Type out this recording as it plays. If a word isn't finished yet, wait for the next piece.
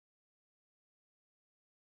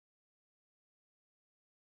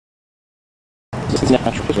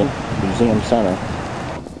Cincinnati Museum Center.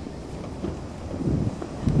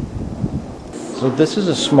 So this is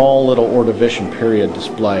a small little Ordovician period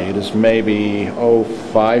display. It is maybe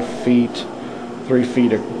 5 feet,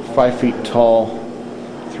 5 feet tall,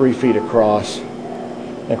 3 feet across.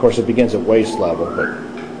 And of course it begins at waist level, but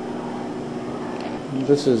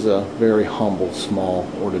this is a very humble, small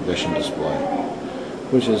Ordovician display,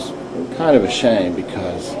 which is kind of a shame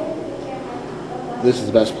because this is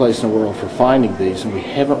the best place in the world for finding these, and we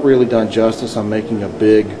haven't really done justice on making a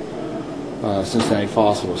big Cincinnati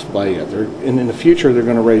fossil display yet. In the future they're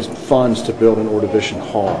going to raise funds to build an Ordovician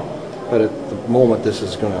hall, but at the moment this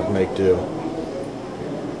is going to make do.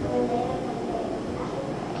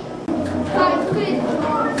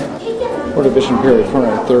 Ordovician period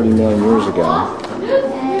 430 million years ago.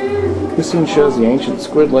 This scene shows the ancient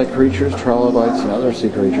squid-like creatures, trilobites, and other sea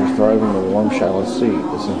creatures thriving in the warm, shallow sea.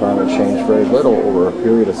 This environment changed very little over a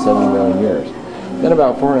period of 70 million years. Then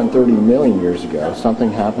about 430 million years ago,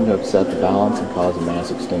 something happened to upset the balance and cause a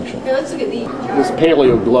mass extinction. Here, let's look at these. This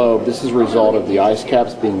paleo globe, this is a result of the ice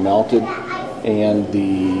caps being melted, and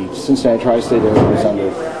the Cincinnati tri-state area was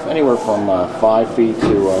under anywhere from 5 feet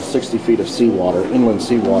to 60 feet of seawater, inland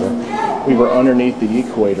seawater. We were underneath the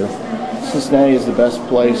equator. Cincinnati is the best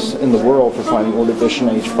place in the world for finding Ordovician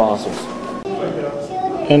age fossils.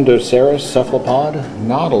 Endoceras cephalopod,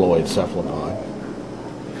 nautiloid cephalopod.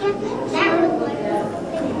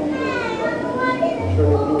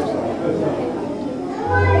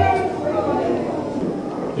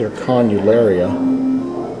 They're conularia.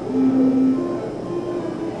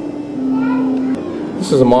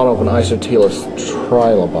 This is a model of an isotylus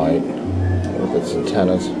trilobite with its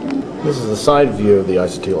antennas. This is the side view of the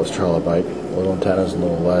isotylus trilobite, little antennas and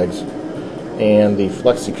little legs. And the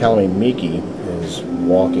Flexicalame miki is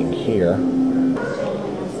walking here.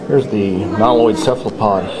 Here's the nautiloid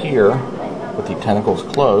cephalopod here, with the tentacles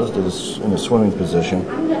closed. It is in a swimming position,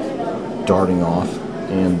 darting off.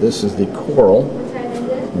 And this is the coral,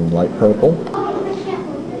 in light purple.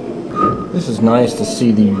 This is nice to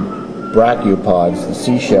see the brachiopods, the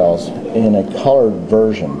seashells, in a colored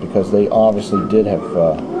version, because they obviously did have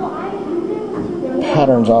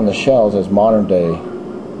patterns on the shells as modern day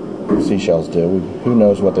seashells do. Who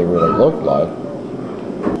knows what they really look like.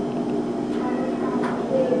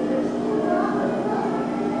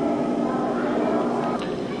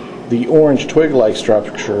 The orange twig-like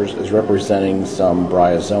structures is representing some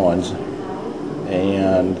bryozoans,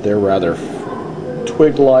 and they're rather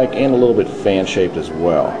twig-like and a little bit fan-shaped as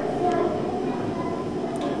well.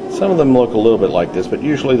 Some of them look a little bit like this, but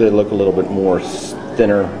usually they look a little bit more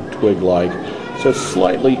thinner, twig-like, so it's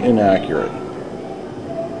slightly inaccurate.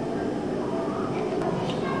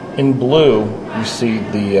 In blue, you see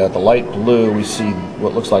the light blue, we see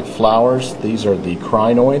what looks like flowers. These are the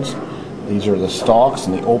crinoids. These are the stalks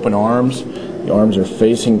and the open arms. The arms are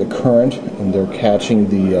facing the current, and they're catching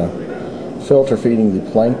the filter feeding the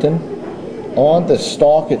plankton. On the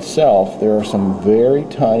stalk itself, there are some very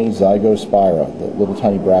tiny zygospira, the little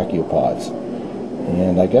tiny brachiopods.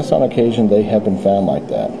 And I guess on occasion they have been found like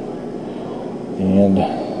that. And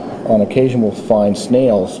on occasion we'll find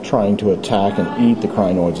snails trying to attack and eat the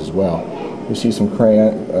crinoids as well. We see some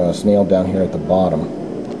snail down here at the bottom,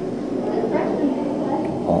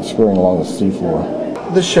 scurrying along the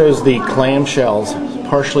seafloor. This shows the clamshells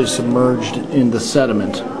partially submerged in the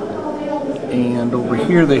sediment. And over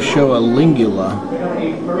here they show a lingula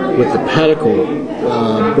with the pedicle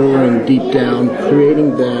burrowing deep down,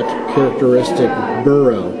 creating that characteristic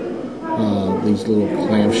burrow. These little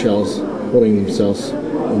clamshells putting themselves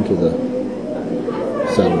into the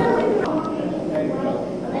sediment.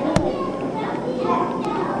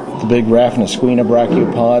 The big Raphinosquina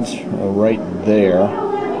brachiopods are right there,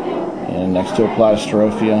 and next to a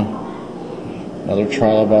Platystrophia, another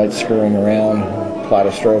trilobite scurrying around,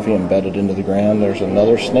 Platystrophia embedded into the ground. There's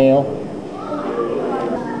another snail.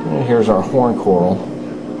 And here's our horn coral.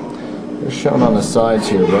 They're shown on the sides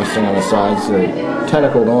here, resting on the sides. They're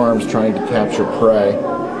tentacled arms trying to capture prey,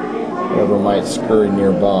 whatever might scurry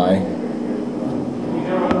nearby.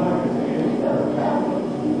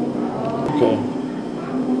 Okay.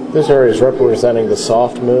 This area is representing the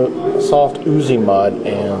soft oozy mud,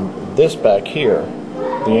 and this back here,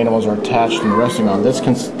 the animals are attached and resting on.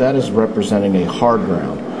 That is representing a hard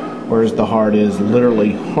ground, whereas the hard is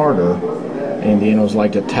literally harder, and the animals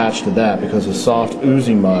like to attach to that because the soft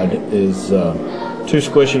oozy mud is too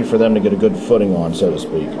squishy for them to get a good footing on, so to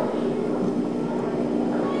speak.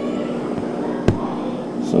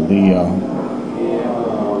 So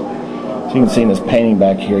as you can see in this painting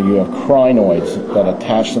back here, you have crinoids that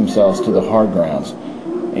attach themselves to the hard grounds,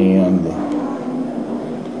 and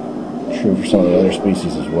true for some of the other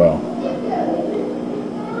species as well.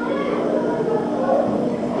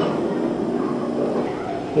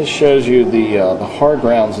 This shows you the hard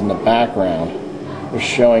grounds in the background. They're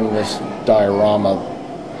showing this diorama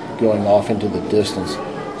going off into the distance.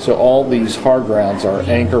 So all these hard grounds are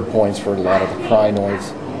anchor points for a lot of the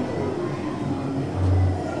crinoids.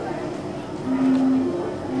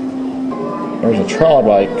 There's a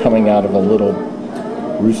trilobite coming out of a little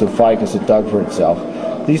Rusophycus that dug for itself.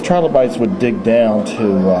 These trilobites would dig down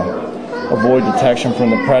to avoid detection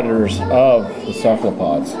from the predators of the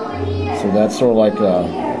cephalopods. So that's sort of like a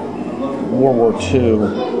World War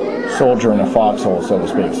II soldier in a foxhole, so to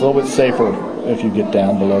speak. It's a little bit safer if you get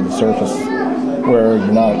down below the surface where you're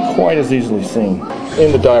not quite as easily seen.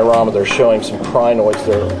 In the diorama, they're showing some crinoids.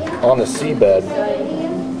 They're on the seabed,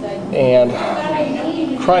 and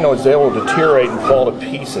crinoids, they will deteriorate and fall to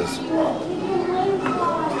pieces